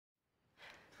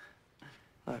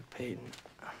Look, Peyton,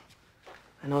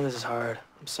 I know this is hard.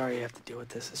 I'm sorry you have to deal with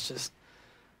this. It's just,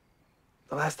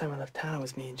 the last time I left town, it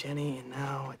was me and Jenny, and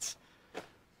now it's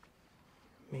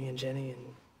me and Jenny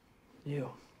and you.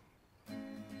 You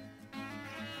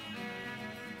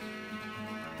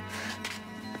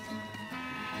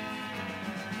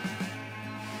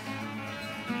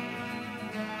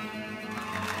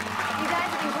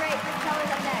guys have been great. This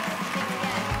teller's up next. Thanks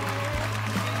again.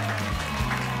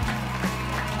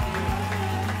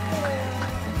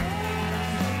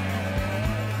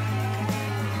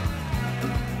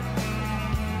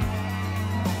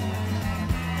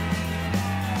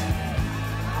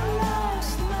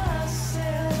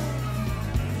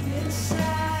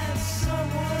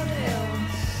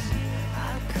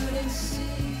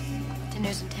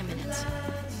 Dinner's in 10 minutes.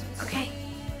 Okay.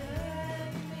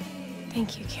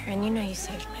 Thank you, Karen. You know you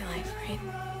saved my life, right?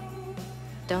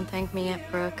 Don't thank me yet,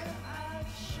 Brooke.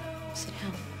 Sit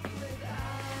down.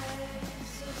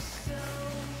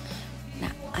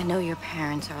 Now, I know your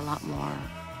parents are a lot more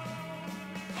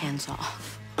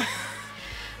hands-off.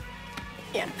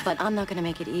 Yeah. But I'm not gonna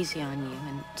make it easy on you,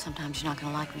 and sometimes you're not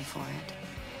gonna like me for it.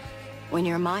 When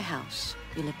you're in my house,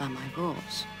 you live by my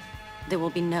rules. There will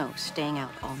be no staying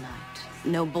out all night.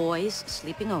 No boys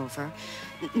sleeping over.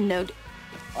 No...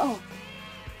 Oh.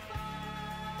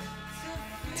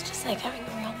 It's just like having a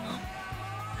real mom.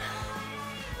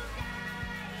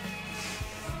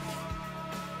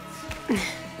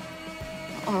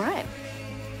 All right.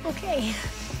 Okay.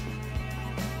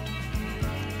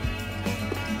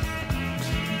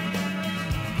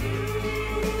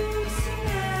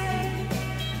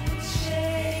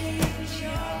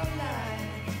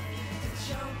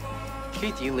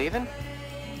 Keith, you leaving?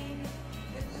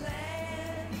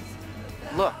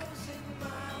 Look.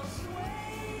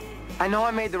 I know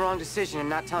I made the wrong decision in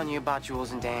not telling you about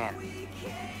Jules and Dan.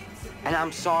 And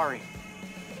I'm sorry.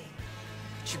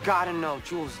 But you gotta know,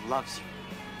 Jules loves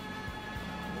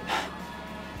you.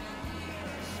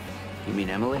 You mean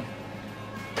Emily?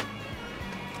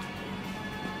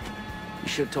 You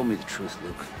should have told me the truth,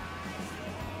 Luke.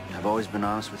 I've always been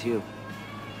honest with you.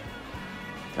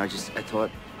 I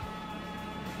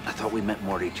thought we meant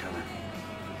more to each other.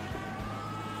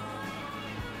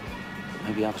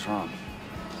 Maybe I was wrong.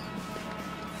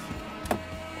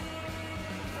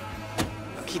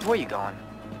 Keith, where you going?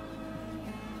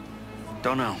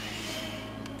 Don't know.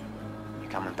 You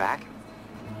coming back?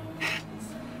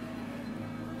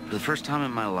 For the first time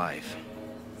in my life,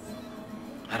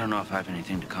 I don't know if I have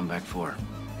anything to come back for.